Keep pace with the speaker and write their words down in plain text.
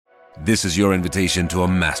This is your invitation to a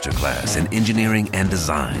masterclass in engineering and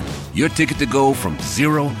design. Your ticket to go from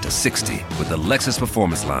 0 to 60 with the Lexus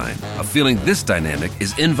Performance Line. A feeling this dynamic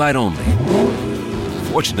is invite only.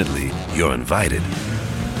 Fortunately, you're invited.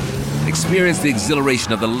 Experience the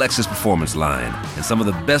exhilaration of the Lexus Performance Line and some of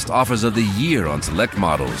the best offers of the year on select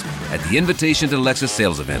models at the Invitation to Lexus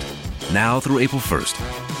sales event, now through April 1st.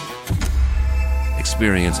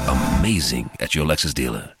 Experience amazing at your Lexus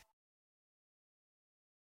dealer.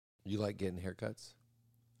 You like getting haircuts?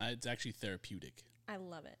 It's actually therapeutic. I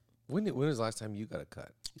love it. When was the last time you got a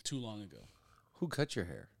cut? Too long ago. Who cut your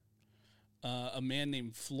hair? A man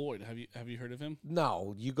named Floyd. Have you heard of him?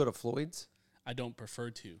 No, you go to Floyd's? I don't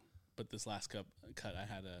prefer to, but this last cut I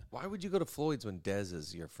had a. Why would you go to Floyd's when Dez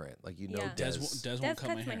is your friend? Like Yeah. Dez. Des Des won't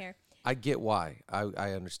cut cuts my hair. I get why.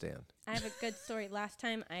 I understand. I have a good story. Last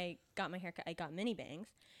time I got my haircut, I got mini bangs,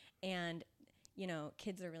 and you know,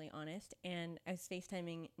 kids are really honest. And I was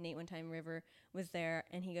FaceTiming Nate one time. River was there,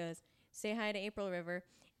 and he goes, "Say hi to April, River."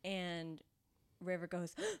 And River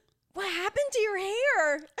goes, "What happened to your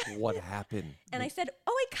hair?" What happened? And I said,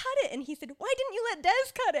 "Oh, I cut it." And he said, "Why didn't you let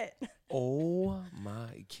Des cut it?" Oh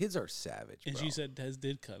my, kids are savage. And bro. she said Des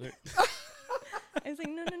did cut it. I was like,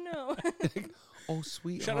 "No." Oh,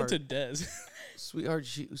 sweetheart. Shout out to Des. Sweetheart,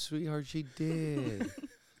 she did.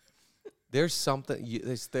 There's something.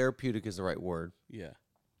 This therapeutic is the right word. Yeah.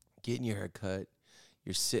 Getting your hair cut,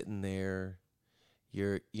 you're sitting there,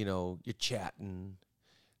 you're chatting.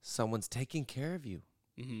 Someone's taking care of you.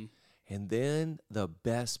 Mm-hmm. And then the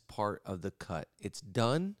best part of the cut, it's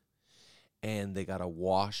done, and they gotta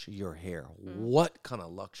wash your hair. What kind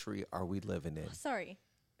of luxury are we living in? Sorry,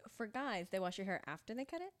 for guys, they wash your hair after they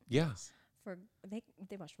cut it. Yeah. For they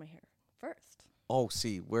wash my hair first. Oh,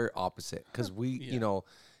 see, we're opposite because we,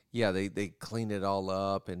 Yeah. they clean it all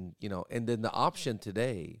up, and and then the option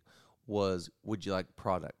today was, would you like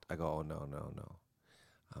product? I go, oh no,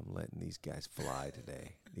 I'm letting these guys fly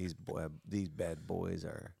today. These bad boys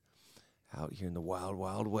are out here in the wild,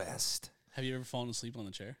 wild west. Have you ever fallen asleep on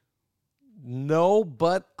the chair? No,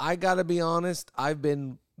 but I gotta be honest. I've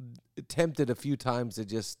been tempted a few times to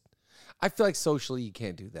just. I feel like socially you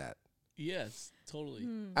can't do that. Yes, totally.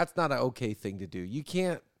 That's not an okay thing to do. You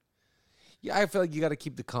can't. Yeah, I feel like you got to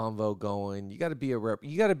keep the convo going. You got to be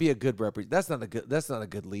You got to be a good That's not a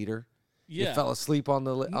good leader. Yeah. You fell asleep on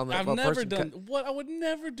the. I've never done what. I would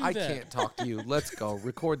never do that. I can't talk to you. Let's go.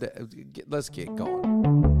 Record that. Let's get going.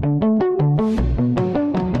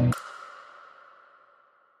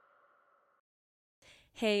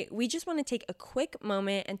 Hey, we just want to take a quick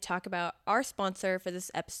moment and talk about our sponsor for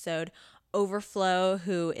this episode, Overflow,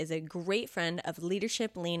 who is a great friend of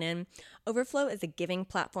Leadership Lean In. Overflow is a giving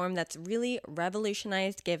platform that's really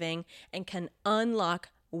revolutionized giving and can unlock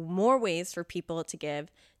more ways for people to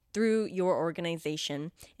give through your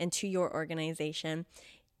organization and to your organization.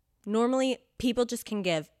 Normally, people just can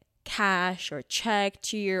give cash or check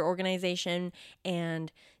to your organization,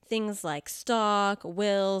 and things like stock,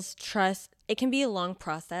 wills, trust, it can be a long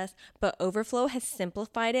process, but Overflow has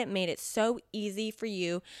simplified it, made it so easy for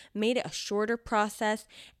you, made it a shorter process,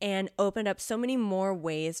 and opened up so many more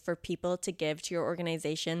ways for people to give to your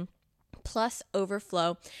organization. Plus,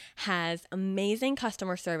 Overflow has amazing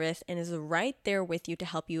customer service and is right there with you to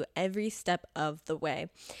help you every step of the way,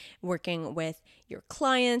 working with your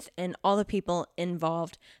clients and all the people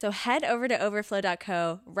involved. So head over to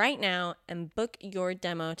overflow.co right now and book your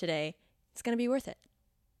demo today. It's going to be worth it.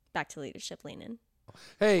 Back to Leadership Lean In.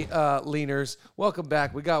 Hey, leaners, welcome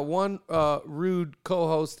back. We got one rude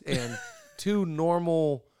co-host and two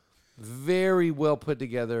normal, very well put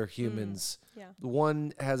together humans. Yeah.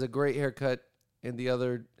 One has a great haircut and the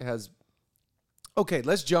other has. Okay,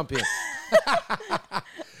 let's jump in.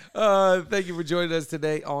 Thank you for joining us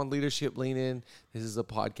today on Leadership Lean In. This is a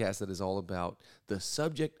podcast that is all about the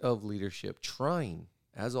subject of leadership,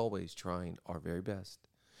 as always, trying our very best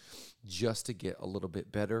just to get a little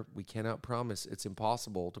bit better. We cannot promise. It's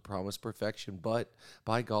impossible to promise perfection, but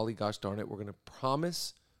by golly gosh darn it, we're going to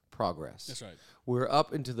promise progress. That's right. We're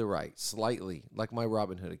up and to the right slightly, like my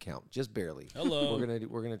Robinhood account, just barely. Hello.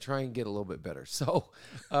 We're gonna try and get a little bit better. So,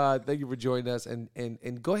 thank you for joining us, and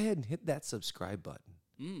go ahead and hit that subscribe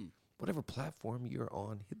button. Whatever platform you're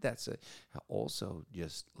on, hit that. Also,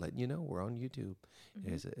 just letting you know, we're on YouTube.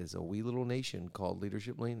 Is a wee little nation called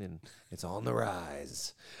Leadership Lean, and it's on the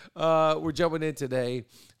rise. We're jumping in today.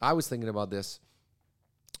 I was thinking about this.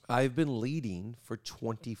 I've been leading for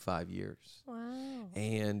 25 years. Wow.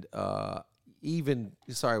 And I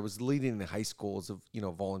was leading in high school as a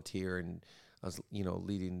volunteer, and I was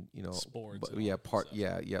leading sports.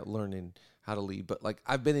 Learning how to lead. But like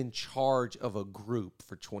I've been in charge of a group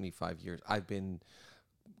for 25 years. I've been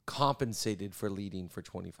compensated for leading for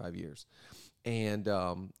 25 years. And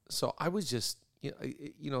so I was just,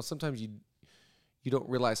 sometimes you don't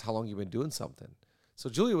realize how long you've been doing something. So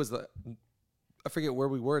Julia was I forget where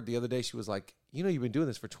we were the other day. She was like, you've been doing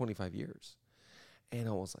this for 25 years. And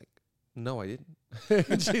I was like, no, I didn't.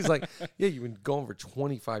 And she's like, yeah, you've been going for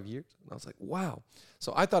 25 years. And I was like, wow.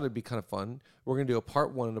 So I thought it'd be kind of fun. We're going to do a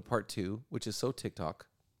part 1 and a part 2, which is so TikTok.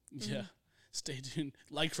 Yeah. Stay tuned.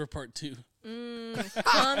 Like for part 2.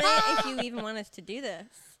 Comment if you even want us to do this.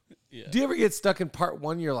 Yeah. Do you ever get stuck in part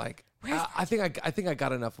 1? You're like, I think I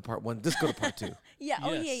got enough of part 1. Let's go to part 2. Yeah.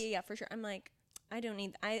 Oh, Yes. yeah, for sure. I'm like, I don't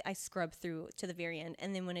need. I scrub through to the very end,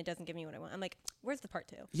 and then when it doesn't give me what I want, I'm like, "Where's the part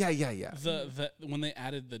 2?" Yeah. The when they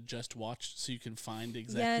added the just watch, so you can find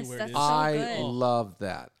exactly where it is. that's I good. love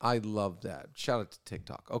that. I love that. Shout out to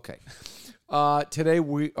TikTok. Okay. Today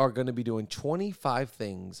we are going to be doing 25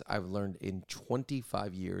 things I've learned in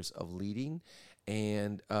 25 years of leading.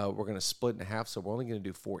 And we're going to split in half. So we're only going to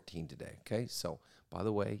do 14 today. Okay. So, by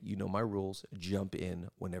the way, you know my rules. Jump in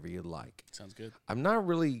whenever you like. Sounds good. I'm not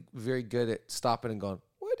really very good at stopping and going,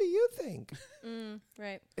 what do you think?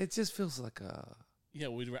 Right. It just feels like Yeah,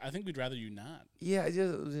 I think we'd rather you not. yeah.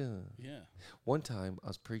 Yeah. One time I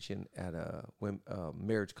was preaching at a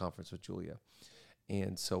marriage conference with Julia.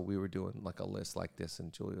 And so we were doing like a list like this.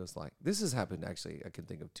 And Julia was like, this has happened actually. I can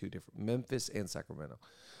think of 2 different, Memphis and Sacramento,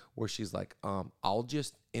 where she's like, I'll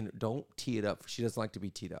just, don't tee it up. She doesn't like to be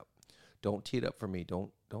teed up. Don't tee it up for me.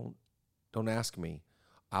 Don't ask me.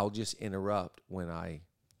 I'll just interrupt when I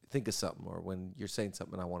think of something or when you're saying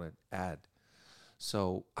something I want to add.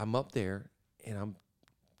 So I'm up there and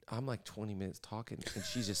I'm like 20 minutes talking and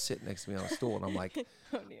she's just sitting next to me on a stool and I'm like,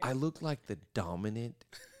 I look like the dominant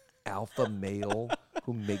alpha male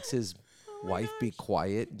who makes his wife be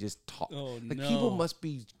quiet and just talk. Oh, like no. people must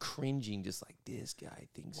be cringing just like this guy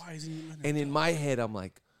thinks. Why is he? And in my head, I'm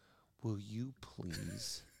like, will you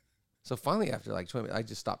please? So finally, after like 20 minutes, I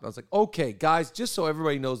just stopped. I was like, okay, guys, just so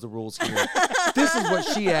everybody knows the rules here, this is what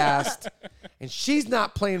she asked. And she's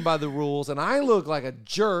not playing by the rules. And I look like a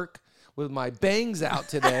jerk with my bangs out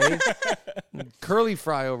today. Curly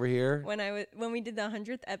fry over here. When we did the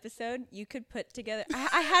 100th episode, you could put together.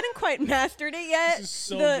 I hadn't quite mastered it yet. This is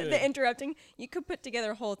so the good. interrupting. You could put together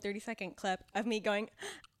a whole 30-second clip of me going.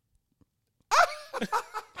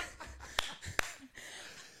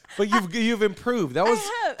 But you've improved. That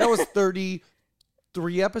was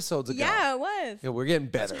 33 episodes ago. Yeah, it was. Yeah, we're getting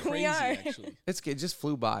better. We Crazy, are. actually. It just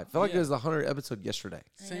flew by. I felt like it Yeah. was the 100th episode yesterday.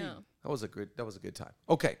 I know. That was a good time.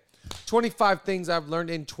 Okay. 25 things I've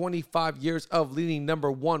learned in 25 years of leading.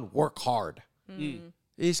 Number 1, work hard. You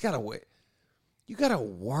just gotta wait. You gotta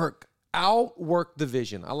outwork the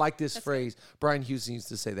vision. I like this phrase. Brian Houston used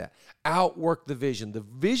to say that. Outwork the vision. The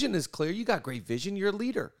vision is clear. You got great vision. You're a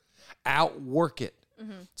leader. Outwork it.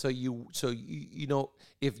 So you know,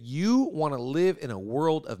 if you want to live in a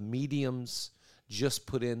world of mediums, just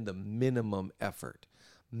put in the minimum effort.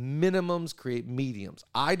 Minimums create mediums.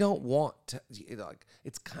 I don't want to, like,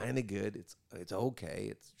 it's kind of good. It's okay.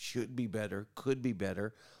 It should be better. Could be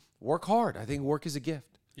better. Work hard. I think work is a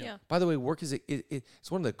gift. Yeah. By the way, work is it's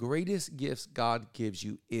one of the greatest gifts God gives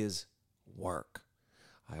you is work.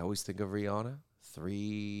 I always think of Rihanna.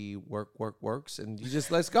 3 works, and you just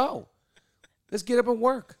let's go. Let's get up and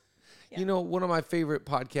work. Yeah. You know, one of my favorite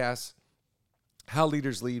podcasts, How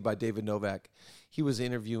Leaders Lead by David Novak. He was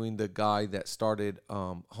interviewing the guy that started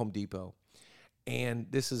Home Depot. And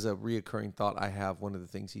this is a reoccurring thought I have. One of the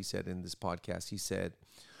things he said in this podcast, he said,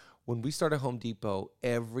 when we started Home Depot,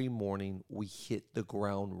 every morning we hit the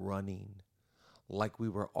ground running like we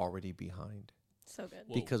were already behind. So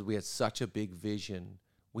good. Because we had such a big vision.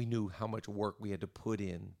 We knew how much work we had to put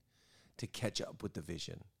in to catch up with the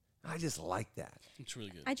vision. I just like that. It's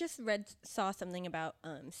really good. I just saw something about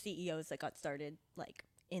CEOs that got started like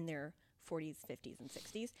in their 40s, 50s, and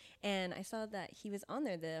 60s, and I saw that he was on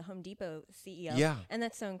there, the Home Depot CEO. Yeah. And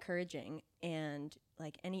that's so encouraging. And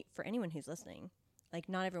like for anyone who's listening, like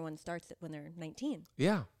not everyone starts when they're 19,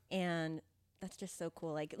 Yeah. and that's just so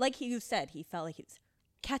cool. Like you said, he felt like he was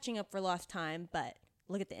catching up for lost time, but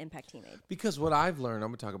look at the impact he made. Because what I've learned,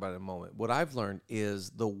 I'm going to talk about it in a moment. What I've learned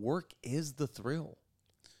is the work is the thrill.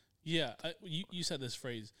 Yeah, you said this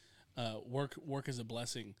phrase, work is a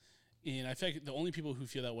blessing. And I feel like the only people who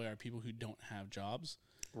feel that way are people who don't have jobs.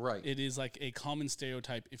 Right. It is like a common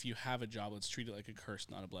stereotype. If you have a job, let's treat it like a curse,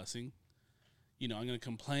 not a blessing. You know, I'm going to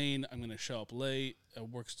complain. I'm going to show up late. It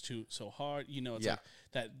works so hard. You know, it's Yeah.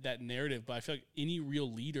 like that narrative. But I feel like any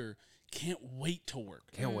real leader can't wait to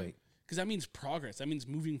work. Can't wait. Because that means progress. That means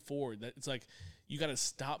moving forward. That it's like you got to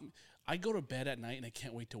stop. I go to bed at night and I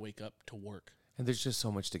can't wait to wake up to work. And there's just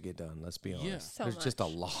so much to get done. Let's be honest. Yeah. So there's just a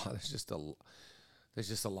much. lot. There's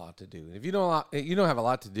just a lot to do. And if you don't have a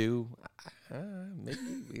lot to do, maybe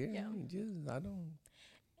Yeah. I don't.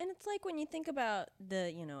 And it's like when you think about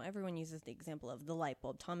everyone uses the example of the light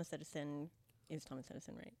bulb. Thomas Edison,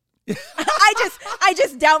 right? I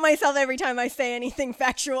just doubt myself every time I say anything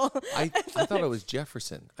factual. I thought it was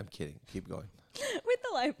Jefferson. I'm kidding. Keep going. With the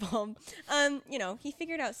light bulb. He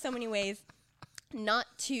figured out so many ways not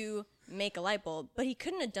to make a light bulb, but he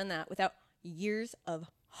couldn't have done that without years of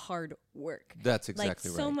hard work. That's exactly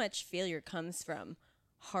like, right. So much failure comes from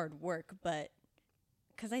hard work, but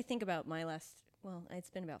because I think about it's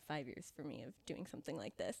been about 5 years for me of doing something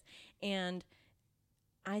like this, and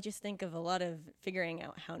I just think of a lot of figuring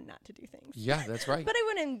out how not to do things. Yeah, that's right. But I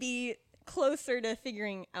wouldn't be closer to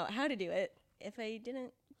figuring out how to do it if I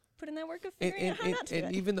didn't put in that work of figuring out how not to do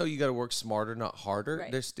and it. even though you got to work smarter, not harder,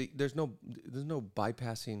 Right. there's no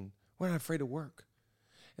bypassing. We're not afraid of work.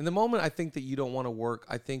 And the moment I think that you don't want to work,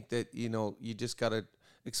 I think that you just got to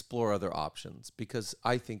explore other options, because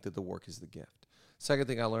I think that the work is the gift. Second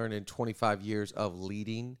thing I learned in 25 years of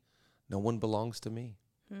leading, no one belongs to me.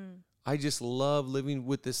 I just love living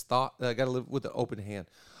with this thought that I got to live with an open hand.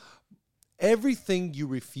 Everything you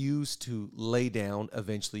refuse to lay down,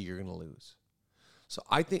 eventually you're going to lose. So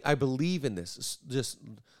I believe in this. Just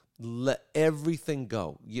let everything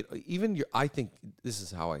go. I think this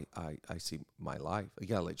is how I see my life. You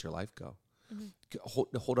got to let your life go.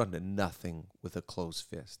 Hold on to nothing with a closed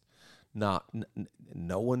fist. No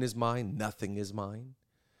one is mine. Nothing is mine.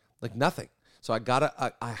 Like nothing. So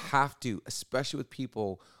I have to, especially with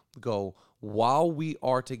people, go, while we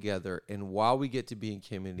are together and while we get to be in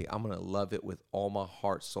community, I'm going to love it with all my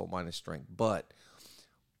heart, soul, mind, and strength. But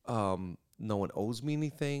no one owes me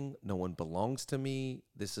anything. No one belongs to me.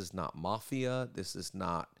 This is not mafia. This is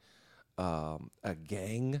not a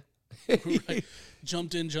gang. Right.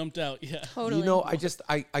 Jumped in, jumped out. Yeah. Totally.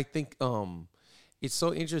 I think it's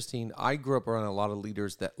so interesting. I grew up around a lot of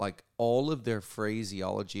leaders that like all of their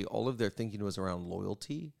phraseology, all of their thinking was around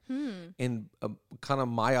loyalty. And kind of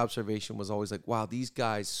my observation was always like, wow, these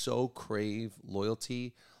guys so crave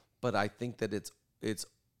loyalty, but I think that it's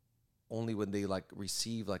only when they like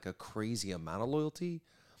receive like a crazy amount of loyalty.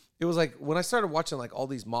 It was like when I started watching like all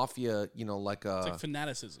these mafia, It's like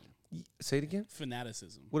fanaticism. say it again.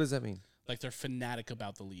 Fanaticism. What does that mean? Like they're fanatic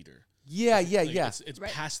about the leader. Yeah. It's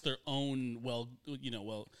Right. past their own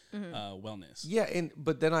wellness. Yeah,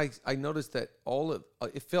 but then I noticed that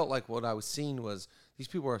it felt like what I was seeing was these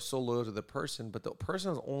people are so loyal to the person, but the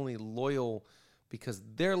person is only loyal because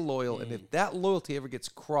they're loyal, and if that loyalty ever gets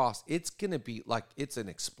crossed, it's gonna be like it's an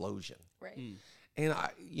explosion. Right. And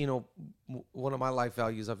one of my life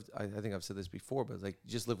values, I think I've said this before, but it's like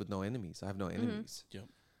just live with no enemies. I have no enemies. Yep.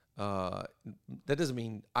 That doesn't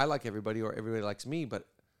mean I like everybody or everybody likes me,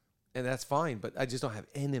 and that's fine. But I just don't have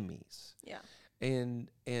enemies. Yeah. And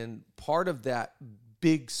part of that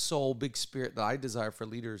big soul, big spirit that I desire for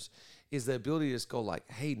leaders is the ability to just go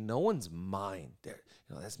like, hey, no one's mine.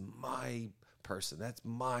 That's my person. That's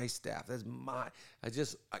my staff. That's my. God,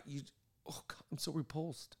 I'm so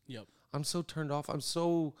repulsed. Yep. I'm so turned off. I'm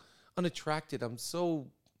so unattracted. I'm so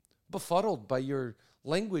befuddled by your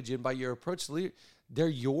language and by your approach to leader. They're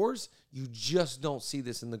yours. You just don't see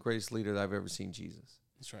this in the greatest leader that I've ever seen, Jesus.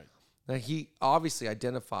 That's right. Now, he obviously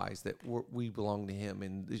identifies that we belong to him,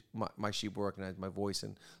 and my sheep will recognize my voice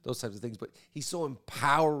and those types of things. But he's so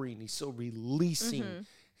empowering. He's so releasing.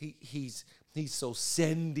 He's so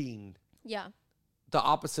sending. Yeah. The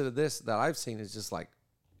opposite of this that I've seen is just like,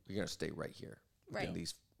 you're going to stay right here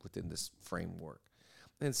within this framework.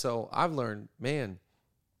 And so I've learned, man,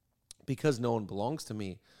 because no one belongs to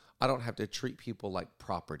me, I don't have to treat people like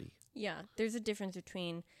property. Yeah. There's a difference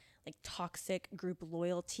between like toxic group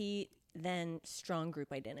loyalty than strong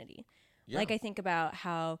group identity. Yeah. Like I think about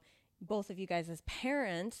how both of you guys as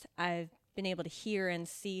parents, I've been able to hear and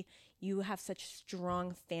see you have such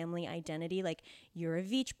strong family identity. Like you're a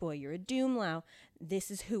Veach boy, you're a Doomlau.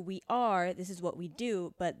 This is who we are. This is what we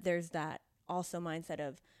do. But there's that also mindset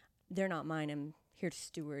of they're not mine. I'm here to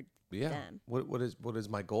steward them. What is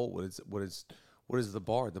my goal? What is the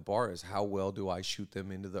bar? The bar is how well do I shoot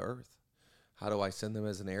them into the earth? How do I send them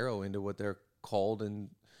as an arrow into what they're called and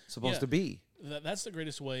supposed to be? That's the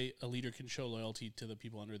greatest way a leader can show loyalty to the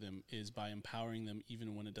people under them is by empowering them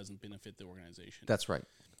even when it doesn't benefit the organization. That's right.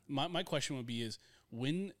 My question would be is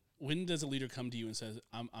when does a leader come to you and says,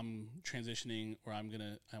 I'm transitioning or I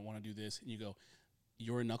want to do this, and you go,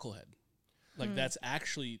 you're a knucklehead. Like that's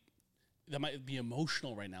actually that might be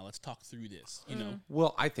emotional right now. Let's talk through this, you know?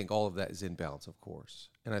 Well, I think all of that is in balance, of course.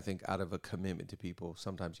 And I think out of a commitment to people,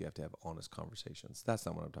 sometimes you have to have honest conversations. That's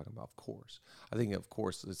not what I'm talking about, of course. I think, of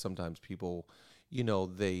course, that sometimes people, you know,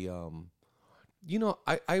 they,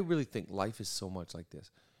 I really think life is so much like this.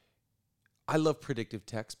 I love predictive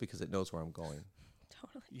text because it knows where I'm going,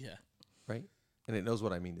 Totally. Yeah. right? And it knows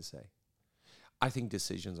what I mean to say. I think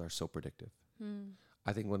decisions are so predictive.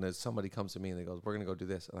 I think when there's somebody comes to me and they go, we're going to go do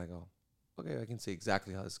this. And I go, okay, I can see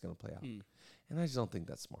exactly how this is going to play out. And I just don't think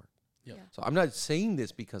that's smart. Yep. Yeah. So I'm not saying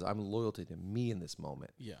this because I'm loyal to me in this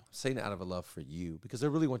moment. Yeah. I'm saying it out of a love for you because I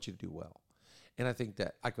really want you to do well. And I think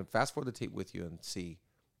that I can fast forward the tape with you and see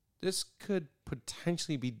this could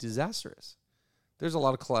potentially be disastrous. There's a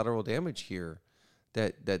lot of collateral damage here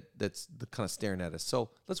that's the kind of staring at us.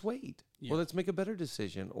 So let's wait, or let's make a better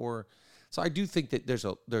decision. Or so I do think that there's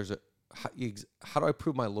a how do I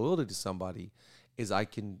prove my loyalty to somebody is I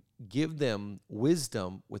can give them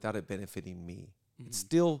wisdom without it benefiting me. It's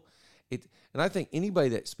still and I think anybody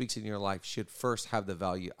that speaks in your life should first have the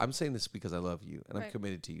value. I'm saying this because I love you and I'm Right.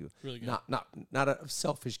 committed to you. Really good. Not a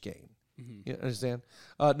selfish gain. You understand?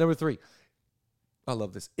 Number 3. I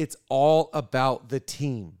love this. It's all about the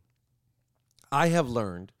team. I have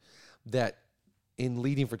learned that in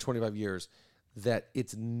leading for 25 years that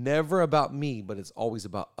it's never about me, but it's always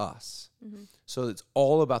about us. So it's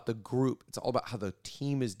all about the group. It's all about how the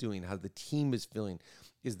team is doing, how the team is feeling.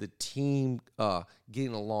 Is the team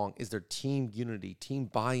getting along? Is there team unity, team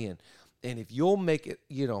buy-in? And if you'll make it,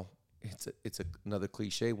 you know, it's another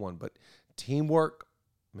cliche one, but teamwork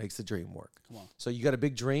makes the dream work. Come on. So you got a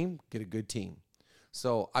big dream, get a good team.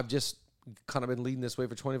 So I've just kind of been leading this way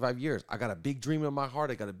for 25 years. I got a big dream in my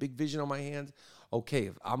heart. I got a big vision on my hands. Okay,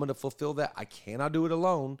 if I'm going to fulfill that, I cannot do it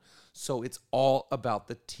alone. So it's all about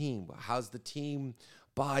the team. How's the team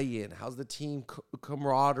buy-in? How's the team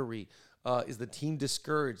camaraderie? Is the team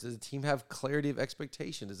discouraged? Does the team have clarity of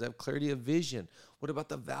expectation? Does it have clarity of vision? What about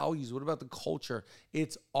the values? What about the culture?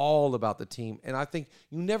 It's all about the team. And I think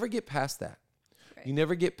you never get past that. Right. You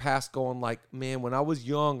never get past going like, man, when I was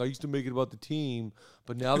young, I used to make it about the team.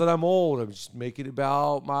 But now that I'm old, I'm just making it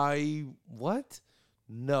about my what?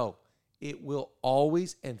 No, it will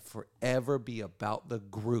always and forever be about the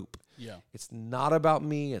group. Yeah. It's not about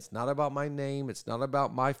me. It's not about my name. It's not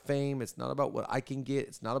about my fame. It's not about what I can get.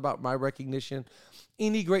 It's not about my recognition.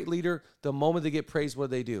 Any great leader, the moment they get praised, what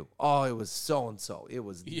do they do? Oh, it was so-and-so. It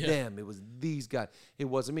was them. It was these guys. It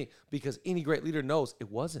wasn't me. Because any great leader knows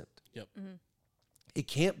it wasn't. Yep. It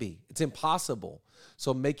can't be. It's impossible.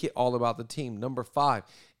 So make it all about the team. Number 4.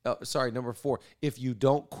 If you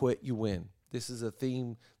don't quit, you win. This is a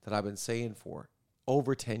theme that I've been saying for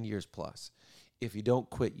over 10 years plus. If you don't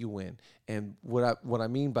quit, you win. And what I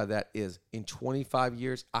mean by that is in 25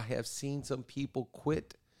 years, I have seen some people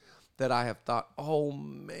quit that I have thought, oh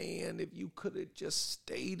man, if you could have just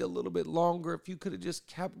stayed a little bit longer, if you could have just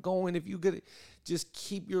kept going, if you could just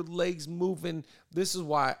keep your legs moving. This is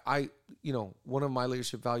why one of my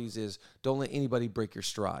leadership values is don't let anybody break your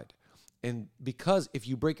stride. And because if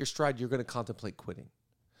you break your stride, you're going to contemplate quitting.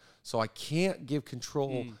 So I can't give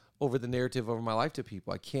control over the narrative over my life to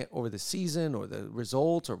people. I can't over the season or the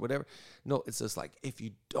results or whatever. No, it's just like, if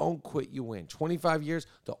you don't quit, you win. 25 years,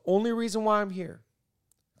 the only reason why I'm here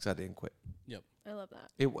is I didn't quit. Yep. I love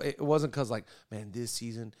that. It wasn't because like, man, this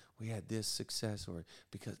season we had this success or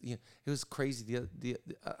because, it was crazy.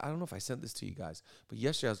 I don't know if I sent this to you guys, but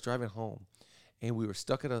yesterday I was driving home and we were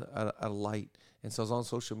stuck at a light. And so I was on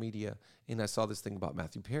social media and I saw this thing about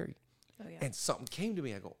Matthew Perry. Oh, yeah. And something came to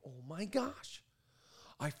me. I go, oh my gosh,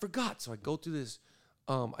 I forgot. So I go through this.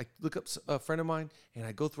 I look up a friend of mine and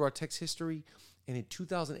I go through our text history. And in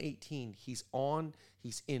 2018, he's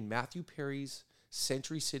in Matthew Perry's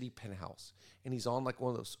Century City penthouse. And he's on like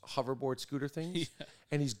one of those hoverboard scooter things. Yeah.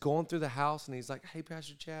 And he's going through the house and he's like, hey,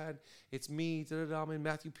 Pastor Chad, it's me. I'm in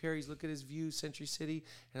Matthew Perry's. Look at his view, Century City.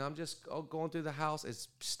 And I'm just going through the house. It's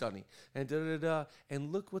stunning. And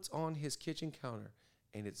And look what's on his kitchen counter.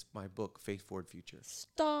 And it's my book, Faith Forward Future.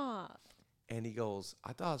 Stop. And he goes,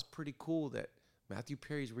 I thought it was pretty cool that Matthew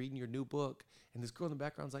Perry's reading your new book. And this girl in the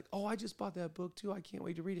background's like, oh, I just bought that book too. I can't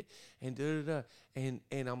wait to read it. And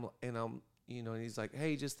And I'm and he's like,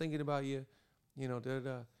 hey, just thinking about you, And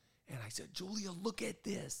I said, Julia, look at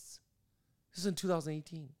this. This is in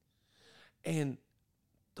 2018. And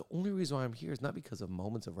the only reason why I'm here is not because of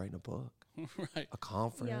moments of writing a book, Right. a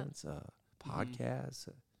conference, a podcast,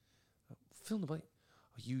 fill in the blank.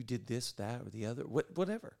 You did this, that, or the other,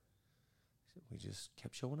 whatever. We just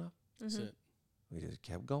kept showing up. That's it. We just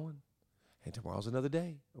kept going. And tomorrow's another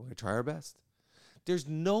day. We're going to try our best. There's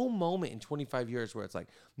no moment in 25 years where it's like,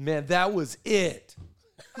 man, that was it.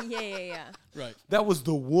 Yeah. Right. That was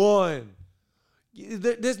the one.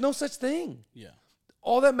 There's no such thing. Yeah.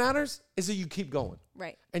 All that matters is that you keep going.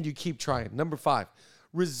 Right. And you keep trying. Number 5,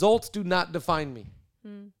 results do not define me.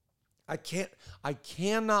 I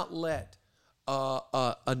cannot let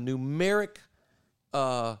a numeric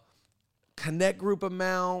connect group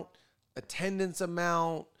amount, attendance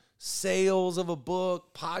amount, sales of a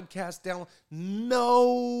book, podcast download,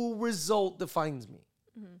 no result defines me.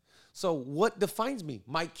 So what defines me?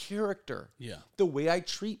 My character. Yeah. The way I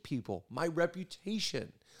treat people, my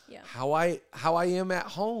reputation, Yeah. how I am at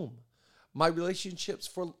home, my relationships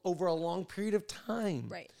for over a long period of time.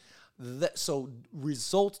 Right. So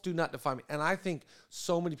results do not define me. And I think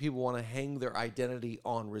so many people want to hang their identity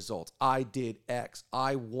on results. I did X.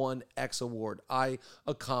 I won X award. I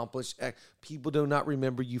accomplished X. People do not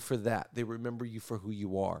remember you for that. They remember you for who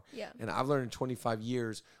you are. Yeah. And I've learned in 25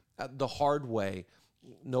 years the hard way.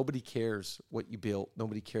 Nobody cares what you built.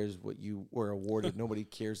 Nobody cares what you were awarded. Nobody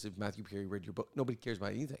cares if Matthew Perry read your book. Nobody cares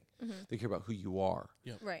about anything. They care about who you are.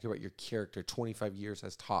 Yep. Right. They care about your character. 25 years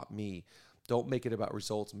has taught me. Don't make it about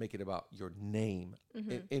results. Make it about your name.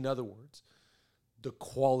 In other words, the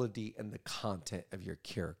quality and the content of your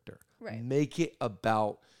character. Right. Make it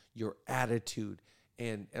about your attitude.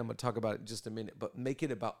 And I'm going to talk about it in just a minute, but make it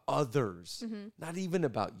about others, not even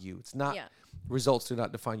about you. It's not, Yeah. results do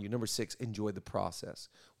not define you. Number 6, enjoy the process.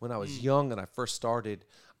 When I was young and I first started,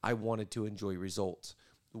 I wanted to enjoy results.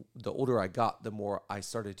 The older I got, the more I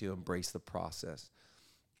started to embrace the process.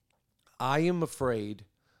 I am afraid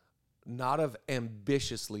not of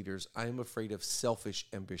ambitious leaders. I am afraid of selfish,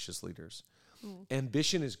 ambitious leaders.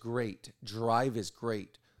 Ambition is great. Drive is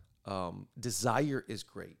great. Desire is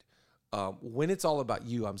great. When it's all about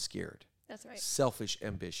you, I'm scared. That's right. Selfish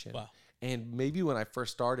ambition. Wow. And maybe when I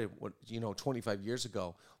first started, 25 years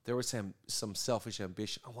ago, there was some selfish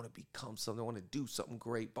ambition. I want to become something. I want to do something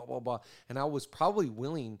great, blah, blah, blah. And I was probably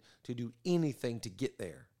willing to do anything to get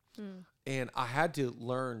there. And I had to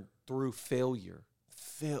learn through failure.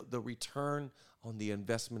 The return on the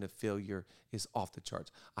investment of failure is off the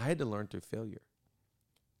charts. I had to learn through failure.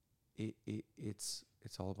 It's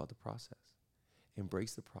all about the process.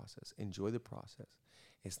 Embrace the process. Enjoy the process.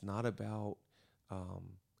 It's not about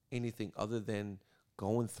anything other than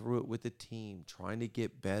going through it with the team, trying to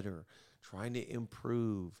get better, trying to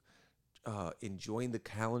improve, enjoying the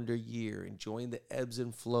calendar year, enjoying the ebbs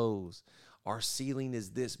and flows. Our ceiling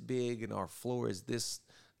is this big and our floor is this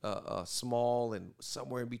small, and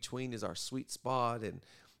somewhere in between is our sweet spot. And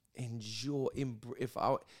enjoy.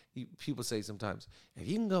 People say sometimes, if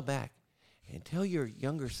you can go back and tell your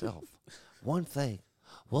younger self one thing,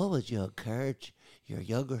 what would you encourage your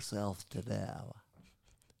younger self to do?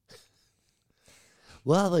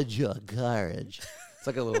 What would you encourage? It's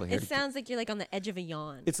like a little Harry. It sounds like you're like on the edge of a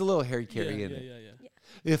yawn. It's a little Harry Carey yeah, in it. yeah.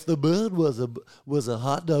 If the moon was a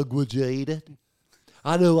hot dog, would you eat it?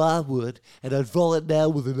 I know I would, and I'd fall it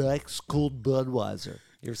down with an ice cold Budweiser.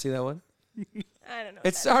 You ever see that one? I don't know.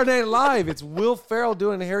 It's Saturday Night Live. It's Will Ferrell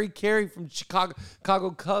doing Harry Carey from Chicago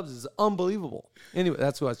Cubs. It's unbelievable. Anyway,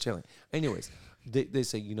 that's who I was channeling. Anyways, they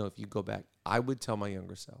say, if you go back, I would tell my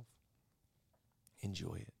younger self,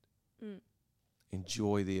 enjoy it.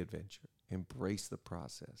 Enjoy the adventure. Embrace the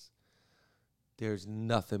process. There's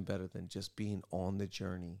nothing better than just being on the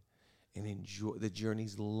journey and enjoy. The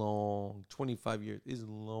journey's long. 25 years is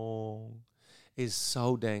long. It's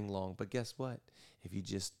so dang long. But guess what? If you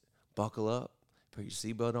just buckle up, put your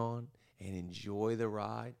seatbelt on, and enjoy the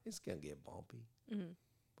ride, it's going to get bumpy.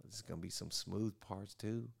 But there's going to be some smooth parts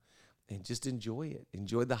too. And just enjoy it.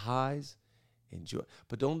 Enjoy the highs.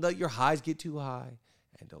 But don't let your highs get too high,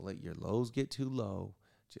 and don't let your lows get too low.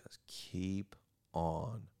 Just keep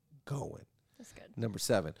on going. That's good. Number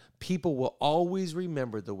 7, people will always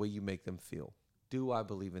remember the way you make them feel. Do I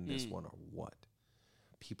believe in this one or what?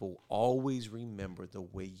 People will always remember the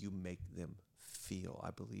way you make them feel.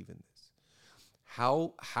 I believe in this.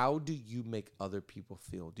 How do you make other people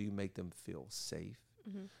feel? Do you make them feel safe?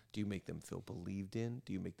 Do you make them feel believed in?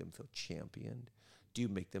 Do you make them feel championed? Do you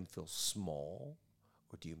make them feel small?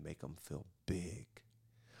 Or do you make them feel big?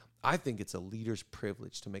 I think it's a leader's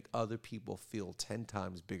privilege to make other people feel 10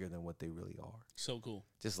 times bigger than what they really are. So cool.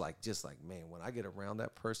 Just like, man, when I get around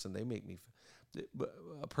that person, they make me.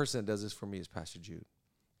 A person that does this for me is Pastor Jude.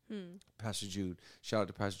 Pastor Jude. Shout out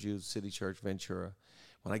to Pastor Jude, City Church, Ventura.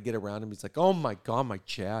 When I get around him, he's like, oh my God, my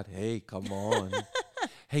Chad. Hey, come on.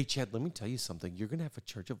 Hey, Chad, let me tell you something. You're going to have a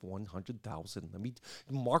church of 100,000. Let me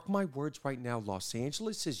mark my words right now. Los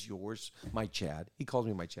Angeles is yours, my Chad. He calls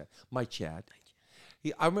me my Chad. My Chad.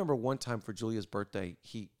 I remember one time for Julia's birthday,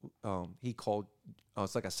 he called.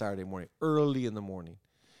 It's like a Saturday morning, early in the morning,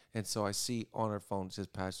 And so I see on her phone, it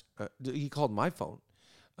says, he called my phone.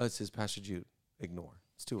 It says, Pastor Jude, ignore.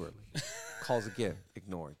 It's too early. Calls again,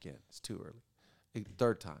 ignore again. It's too early.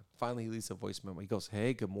 Third time. Finally, he leaves a voice memo. He goes,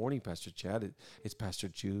 hey, good morning, Pastor Chad. It's Pastor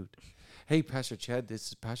Jude. Hey, Pastor Chad, this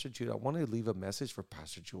is Pastor Jude. I want to leave a message for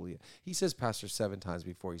Pastor Julia. He says Pastor 7 times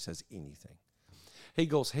before he says anything. He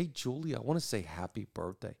goes, hey, Julia, I want to say happy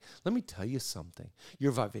birthday. Let me tell you something.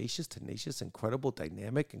 You're vivacious, tenacious, incredible,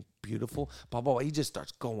 dynamic, and beautiful. Blah, blah, blah. He just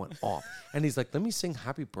starts going off. And he's like, let me sing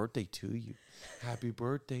happy birthday to you. Happy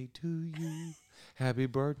birthday to you. Happy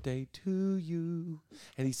birthday to you.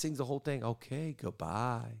 And he sings the whole thing. Okay,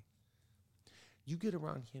 goodbye. You get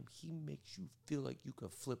around him, he makes you feel like you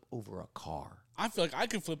could flip over a car. I feel like I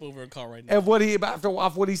could flip over a car right now. And what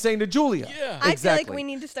he's saying to Julia. Yeah. I Exactly. feel like we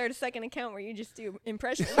need to start a second account where you just do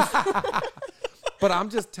impressions. But I'm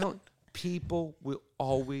just telling, people will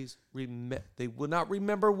always remember. They will not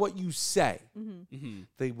remember what you say.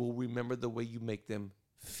 They will remember the way you make them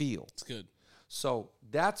feel. It's good. So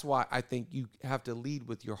that's why I think you have to lead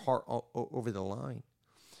with your heart over the line.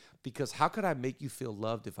 Because how could I make you feel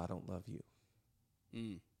loved if I don't love you?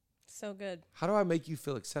 So good. How do I make you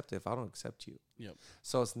feel accepted if I don't accept you? Yep.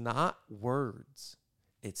 So it's not words,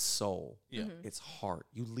 it's soul. Yeah. It's heart.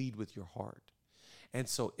 You lead with your heart. And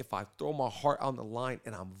so if I throw my heart on the line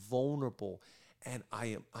and I'm vulnerable and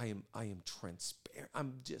I am transparent,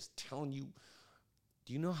 I'm just telling you,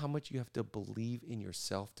 do you know how much you have to believe in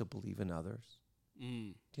yourself to believe in others? Do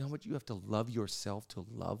you know how much you have to love yourself to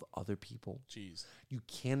love other people? Jeez. You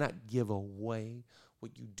cannot give away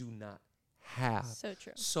what you do not have. So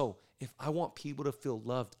true. So if I want people to feel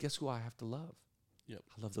loved, guess who I have to love? Yep.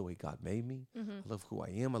 I love the way God made me. I love who I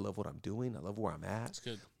am. I love what I'm doing. I love where I'm at. That's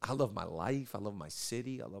good. I love my life. I love my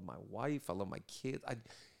city. I love my wife. I love my kids.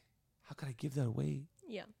 How could I give that away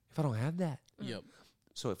Yeah. if I don't have that? Yep.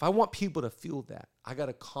 So if I want people to feel that, I got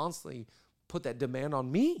to constantly put that demand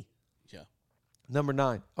on me. Yeah. Number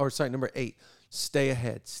 8, stay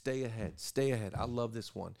ahead, stay ahead, stay ahead. I love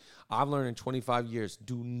this one. I've learned in 25 years,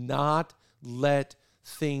 do not let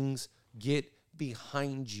things get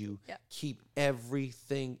behind you. Yeah. Keep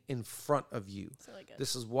everything in front of you. It's really good.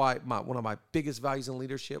 This is why one of my biggest values in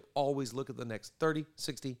leadership, always look at the next 30,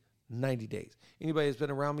 60, 90 days. Anybody that's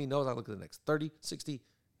been around me knows I look at the next 30, 60,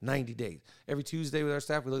 90 days. Every Tuesday with our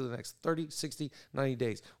staff, we look at the next 30, 60, 90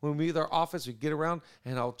 days. When we meet with our office, we get around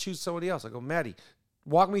and I'll choose somebody else. I go, Maddie,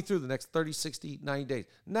 walk me through the next 30, 60, 90 days.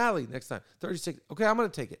 Natalie, next time, 36. Okay, I'm going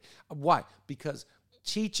to take it. Why? Because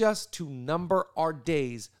teach us to number our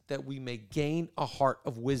days that we may gain a heart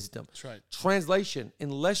of wisdom. That's right. Translation,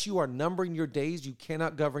 unless you are numbering your days, you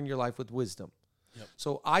cannot govern your life with wisdom. Yep.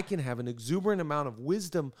 So I can have an exuberant amount of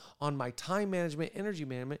wisdom on my time management, energy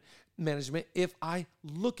management if I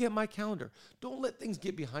look at my calendar. Don't let things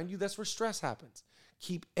get behind you. That's where stress happens.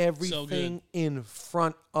 Keep everything in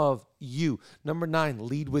front of you. Number 9,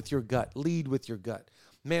 lead with your gut. Lead with your gut.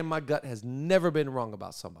 Man, my gut has never been wrong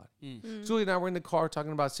about somebody. Julie and I were in the car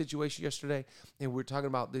talking about a situation yesterday, and we were talking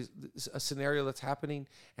about a scenario that's happening,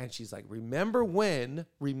 and she's like, remember when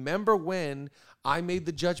I made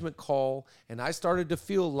the judgment call, and I started to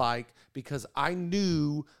feel like, because I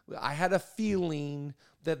knew, I had a feeling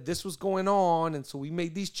that this was going on, and so we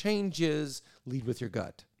made these changes. Lead with your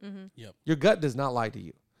gut. Yep. Your gut does not lie to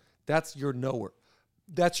you. That's your knower.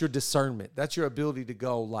 That's your discernment. That's your ability to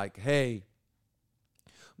go like, hey,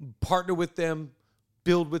 partner with them,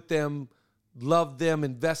 build with them, love them,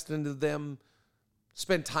 invest into them,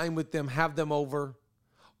 spend time with them, have them over,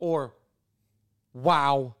 or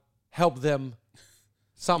wow, help them,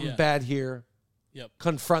 something bad here,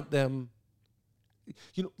 confront them.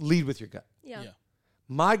 Lead with your gut. Yeah. Yeah.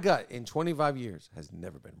 My gut in 25 years has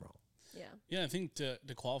never been wrong. Yeah. Yeah, I think to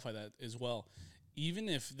qualify that as well, even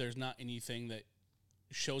if there's not anything that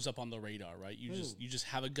shows up on the radar, right? You just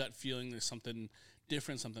have a gut feeling there's something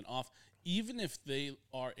different, something off. Even if they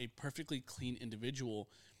are a perfectly clean individual,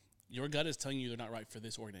 your gut is telling you they're not right for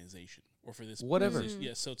this organization or for this Whatever. position.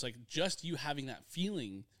 Yeah, so it's like just you having that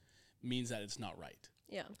feeling means that it's not right.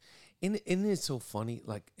 Yeah. And it's so funny,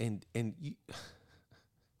 like, and you.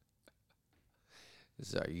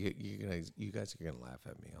 Sorry, you guys are gonna laugh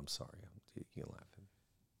at me. I'm sorry. You can laugh at me.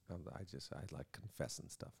 I like confessing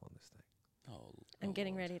stuff on this thing. Oh, I'm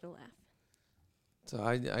getting ready to laugh. So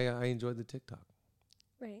I enjoyed the TikTok.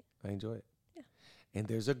 Right. I enjoy it. Yeah. And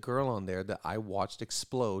there's a girl on there that I watched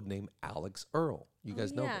explode named Alex Earl. You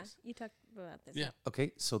guys know this? You talked about this. Yeah.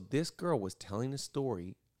 Okay, so this girl was telling a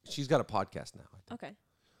story. She's got a podcast now, I think. Okay.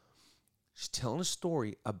 She's telling a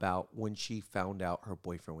story about when she found out her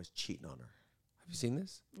boyfriend was cheating on her. Have you seen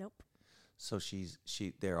this? Nope. So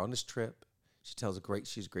they're on this trip. She's a great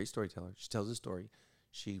storyteller. She tells a story.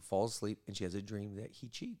 She falls asleep and she has a dream that he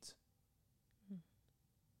cheats.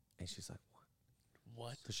 And she's like, what?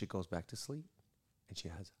 What? So she goes back to sleep and she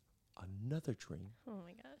has another dream Oh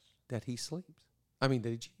my gosh. that he sleeps. I mean, that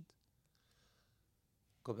he cheats.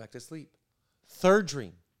 Go back to sleep. Third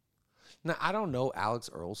dream. Now, I don't know Alex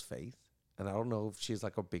Earl's faith, and I don't know if she's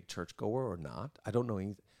like a big churchgoer or not. I don't know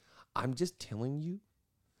anything. I'm just telling you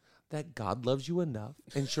that God loves you enough.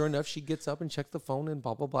 And sure enough, she gets up and checks the phone and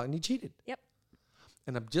blah, blah, blah, and he cheated. Yep.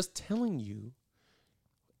 And I'm just telling you,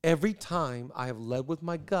 every time I have led with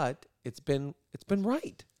my gut, it's been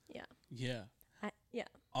right. Yeah. Yeah. Yeah.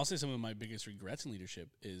 I'll say some of my biggest regrets in leadership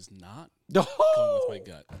is not No. going with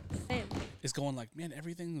my gut. Same. It's going like, man,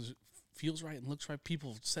 everything feels right and looks right.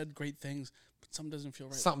 People have said great things, but something doesn't feel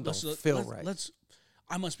right. Something don't feel right.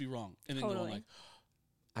 I must be wrong. And then Totally. going like,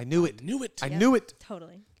 I knew it. knew it. I Yep. knew it.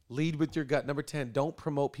 Totally. Lead with your gut. Number 10, don't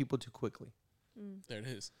promote people too quickly. There it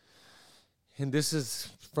is. And this is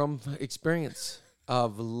from experience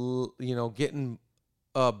of, getting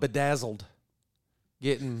bedazzled,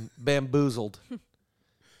 getting bamboozled,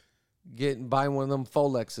 buying one of them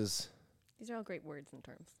Folexes. These are all great words and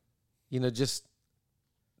terms.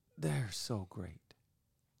 They're so great.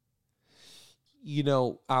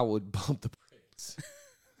 I would bump the brakes.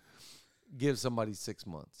 Give somebody 6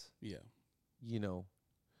 months. Yeah.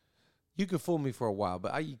 You can fool me for a while,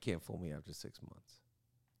 but you can't fool me after 6 months.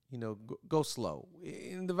 Go slow.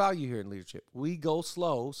 And the value here in leadership, we go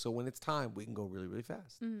slow, so when it's time, we can go really, really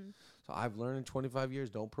fast. So I've learned in 25 years,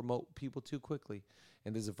 don't promote people too quickly.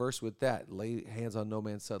 And there's a verse with that, lay hands on no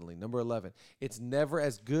man suddenly. Number 11, it's never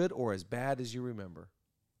as good or as bad as you remember.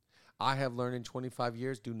 I have learned in 25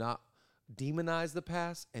 years, do not demonize the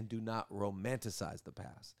past and do not romanticize the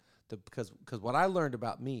past. Because what I learned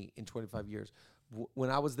about me in 25 years, when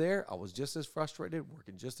I was there, I was just as frustrated,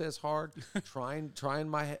 working just as hard, trying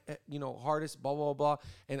my hardest, blah blah blah.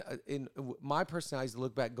 And my personality is to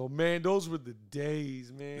look back and go, man, those were the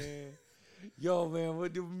days, man. Yo, man,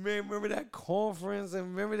 remember that conference and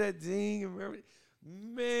remember that thing, and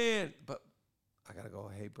man. But I gotta go,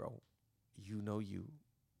 hey, bro, you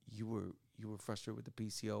were frustrated with the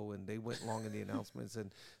PCO and they went long in the announcements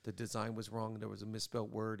and the design was wrong and there was a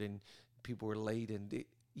misspelled word and people were late and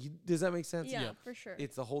does that make sense? Yeah, for sure.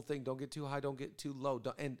 It's the whole thing. Don't get too high. Don't get too low.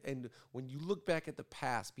 And when you look back at the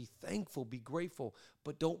past, be thankful, be grateful,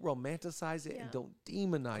 but don't romanticize it and don't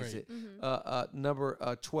demonize it.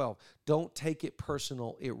 Number 12, don't take it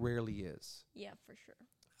personal. It rarely is. Yeah, for sure.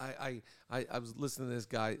 I was listening to this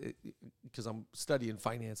guy because I'm studying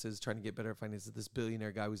finances, trying to get better at finances. This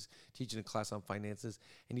billionaire guy was teaching a class on finances,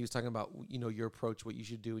 and he was talking about your approach, what you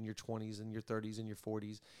should do in your 20s and your 30s and your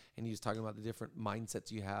 40s, and he was talking about the different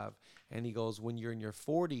mindsets you have. And he goes, when you're in your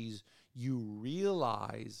 40s, you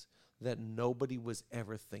realize that nobody was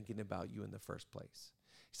ever thinking about you in the first place.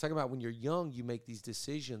 He's talking about when you're young, you make these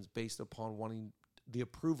decisions based upon wanting the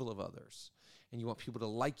approval of others. And you want people to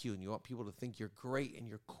like you, and you want people to think you're great and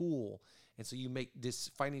you're cool. And so you make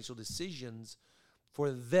financial decisions for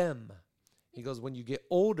them. He goes, when you get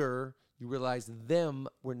older, you realize them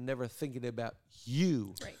were never thinking about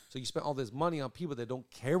you. Right. So you spend all this money on people that don't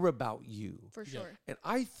care about you. For sure. And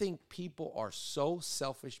I think people are so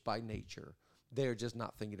selfish by nature. They're just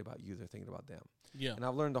not thinking about you. They're thinking about them. Yeah. And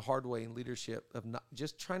I've learned the hard way in leadership of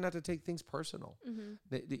just try not to take things personal.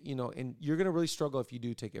 And you're going to really struggle if you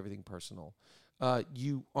do take everything personal.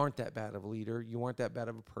 You aren't that bad of a leader. You aren't that bad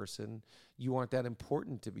of a person. You aren't that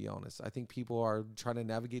important, to be honest. I think people are trying to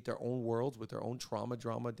navigate their own worlds with their own trauma,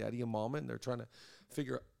 drama, daddy and mama, and they're trying to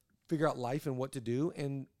figure out life and what to do.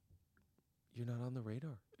 And you're not on the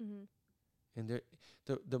radar. And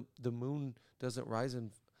the moon doesn't rise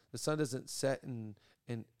and the sun doesn't set and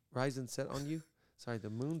rise and set on you. Sorry, the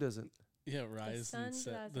moon doesn't. Yeah, rise and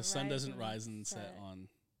set. The sun doesn't rise and set on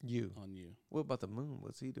you. What about the moon?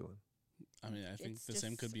 What's he doing? I mean, I think It's the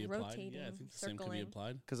same just could be applied. rotating, Yeah, I think the same could be circling.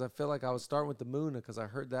 applied. Because I feel like I was starting with the moon because I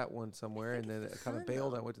heard that one somewhere and then it kind of sun,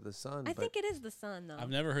 bailed. though. I went to the sun. I but think it is the sun, though. I've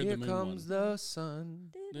never heard here the moon comes one. the sun.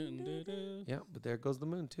 Dun, dun, dun. Yeah, but there goes the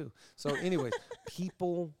moon too. So, anyways,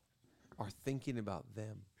 people are thinking about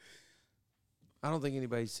them. I don't think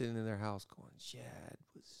anybody's sitting in their house going, Chad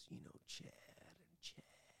was, Chad and Chad.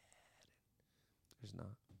 There's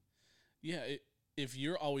not. Yeah, if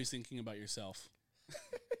you're always thinking about yourself,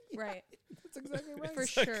 Right. That's exactly right. For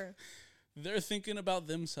sure. they're thinking about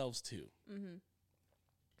themselves too. And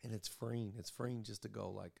it's freeing. It's freeing just to go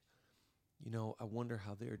like, I wonder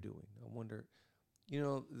how they're doing. I wonder,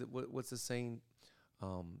 what's the saying?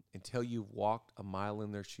 Until you've walked a mile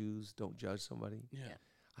in their shoes, don't judge somebody. Yeah.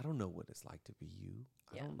 I don't know what it's like to be you.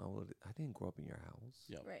 Yeah. I don't know. I didn't grow up in your house.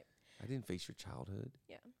 Yep. Right. I didn't face your childhood.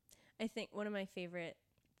 Yeah. I think one of my favorite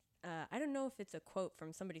I don't know if it's a quote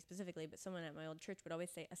from somebody specifically, but someone at my old church would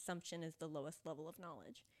always say, assumption is the lowest level of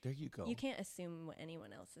knowledge. There you go. You can't assume what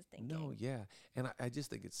anyone else is thinking. No, yeah. And I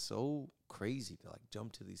just think it's so crazy to like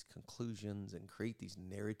jump to these conclusions and create these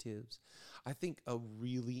narratives. I think a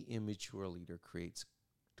really immature leader creates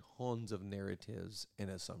tons of narratives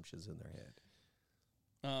and assumptions in their head.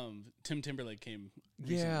 Tim Timberlake came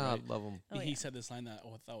recently, Yeah, right? I love them. Oh, He yeah. said this line that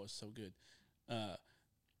I thought was so good.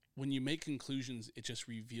 When you make conclusions, it just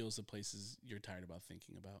reveals the places you're tired about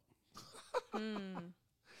thinking about.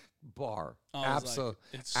 Bar. I was like,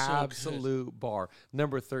 it's so Absolute bar.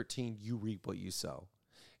 Number 13, you reap what you sow.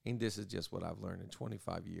 And this is just what I've learned in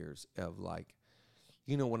 25 years of like,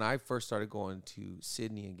 you know, when I first started going to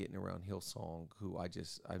Sydney and getting around Hillsong,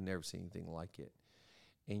 I've never seen anything like it.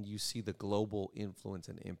 And you see the global influence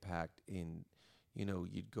and impact in, you know,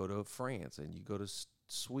 you'd go to France and you go to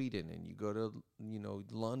Sweden and you go to, you know,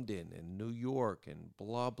 London and New York and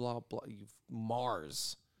blah, blah, blah,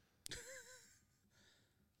 Mars.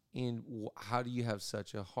 And how do you have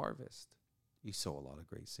such a harvest? You sow a lot of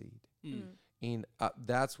great seed. And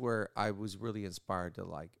that's where I was really inspired to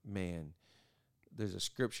like, man, there's a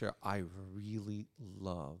scripture I really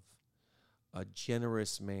love. A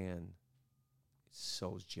generous man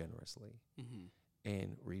sows generously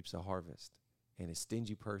and reaps a harvest. And a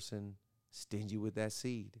stingy person, stingy with that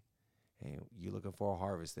seed. And you're looking for a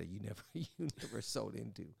harvest that you never sowed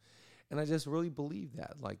into. And I just really believe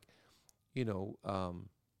that. Like, you know,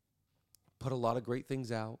 put a lot of great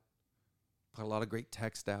things out, put a lot of great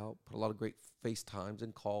text out, put a lot of great FaceTimes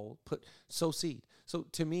and calls, sow seed. So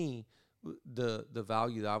to me, the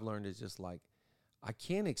value that I've learned is just like, I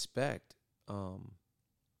can't expect,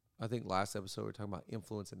 I think last episode we were talking about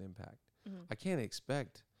influence and impact. I can't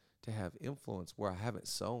expect to have influence where I haven't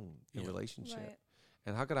sown in relationship. Right.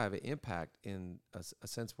 And how could I have an impact in a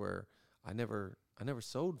sense where I never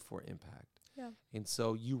sowed for impact? Yeah. And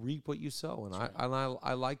so you reap what you sow. And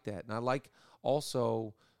I like that. And I like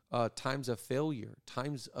also times of failure,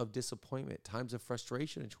 times of disappointment, times of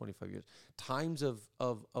frustration in 25 years, times of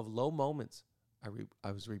low moments.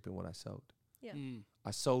 I was reaping what I sowed. Yeah.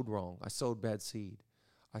 I sowed wrong. I sowed bad seed.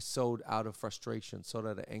 I sowed out of frustration, sowed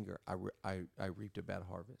out of anger. I reaped a bad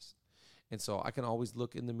harvest. And so I can always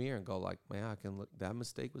look in the mirror and go like, man, I can look, that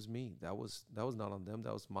mistake was me. That was not on them.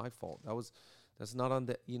 That was my fault. That's not on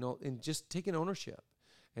the, you know, and just taking ownership.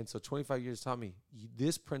 And so 25 years taught me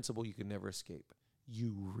this principle you can never escape.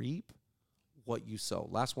 You reap what you sow.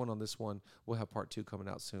 Last one on this one. We'll have part 2 coming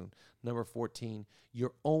out soon. Number 14,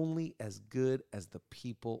 you're only as good as the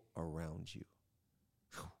people around you.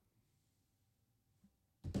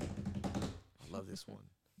 I love this one.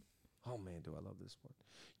 Oh, man, do I love this one.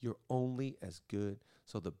 You're only as good.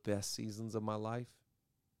 So the best seasons of my life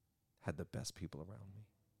had the best people around me.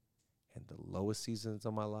 And the lowest seasons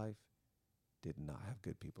of my life did not have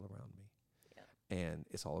good people around me. Yeah. And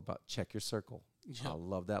it's all about check your circle. Yeah. I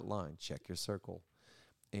love that line, check your circle.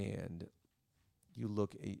 And you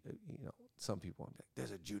look at, you know, some people are like,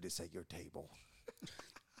 there's a Judas at your table.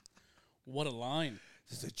 What a line.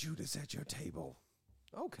 There's a Judas at your table.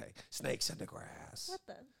 Okay. Snakes in the grass. What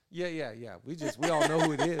the? Yeah. We all know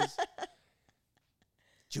who it is.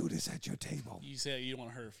 Judas at your table. You say you don't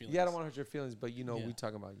want to hurt her feelings. Yeah, I don't want to hurt your feelings, but you know, we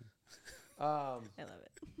talking about you. I love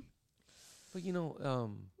it. But you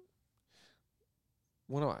know,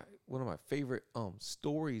 one of my favorite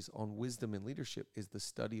stories on wisdom and leadership is the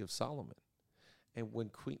study of Solomon. And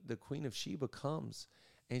when the Queen of Sheba comes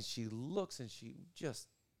and she looks and she just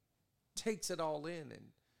takes it all in and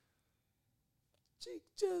she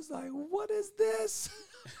just like, what is this?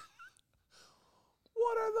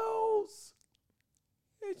 What are those?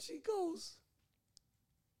 And she goes,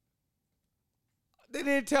 they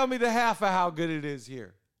didn't tell me the half of how good it is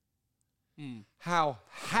here. How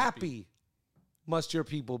happy must your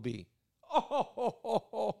people be?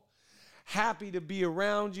 Oh, happy to be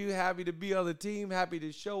around you, happy to be on the team, happy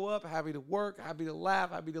to show up, happy to work, happy to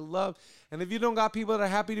laugh, happy to love. And if you don't got people that are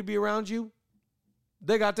happy to be around you,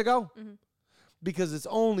 they got to go. Mm-hmm. Because it's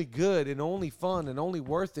only good and only fun and only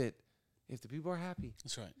worth it if the people are happy.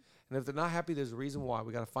 That's right. And if they're not happy, there's a reason why.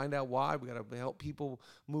 We got to find out why. We got to help people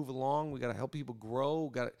move along. We got to help people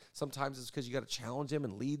grow. Sometimes it's because you got to challenge them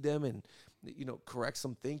and lead them and, you know, correct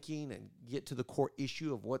some thinking and get to the core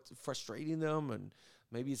issue of what's frustrating them. And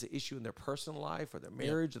maybe it's an issue in their personal life or their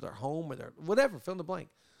marriage or their home or their whatever, fill in the blank.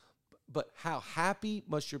 But how happy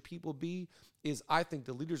must your people be is, I think,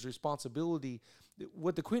 the leader's responsibility.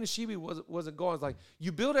 What the Queen of Sheba wasn't going, it's like,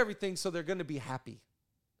 you build everything so they're going to be happy.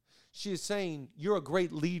 She is saying, you're a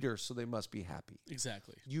great leader, so they must be happy.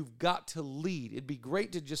 Exactly. You've got to lead. It'd be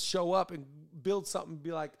great to just show up and build something and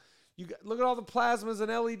be like, Look at all the plasmas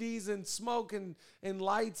and LEDs and smoke and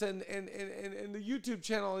lights and the YouTube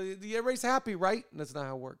channel. Everybody's happy, right? And that's not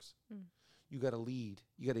how it works. You got to lead.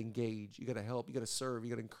 You got to engage. You got to help. You got to serve. You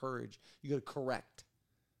got to encourage. You got to correct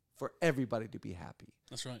for everybody to be happy.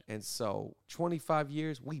 That's right. And so 25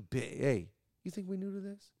 years, hey, you think we new to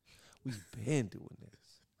this? We've been doing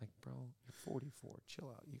this. Like, bro, you're 44. Chill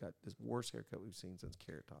out. You got this worst haircut we've seen since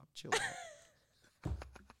Carrot Top. Chill out.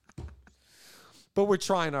 But we're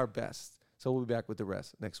trying our best. So we'll be back with the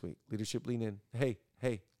rest next week. Leadership Lean In. Hey,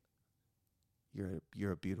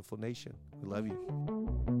 you're a beautiful nation. We love you.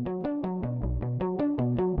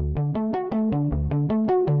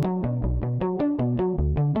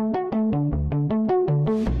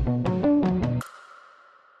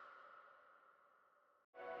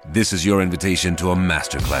 This is your invitation to a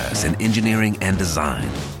masterclass in engineering and design.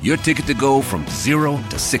 Your ticket to go from 0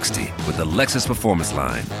 to 60 with the Lexus Performance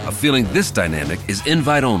Line. A feeling this dynamic is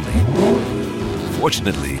invite only.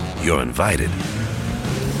 Fortunately, you're invited.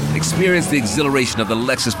 Experience the exhilaration of the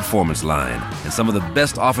Lexus Performance Line and some of the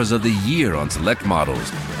best offers of the year on select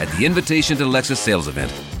models at the Invitation to Lexus sales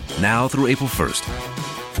event, now through April 1st.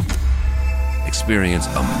 Experience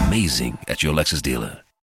amazing at your Lexus dealer.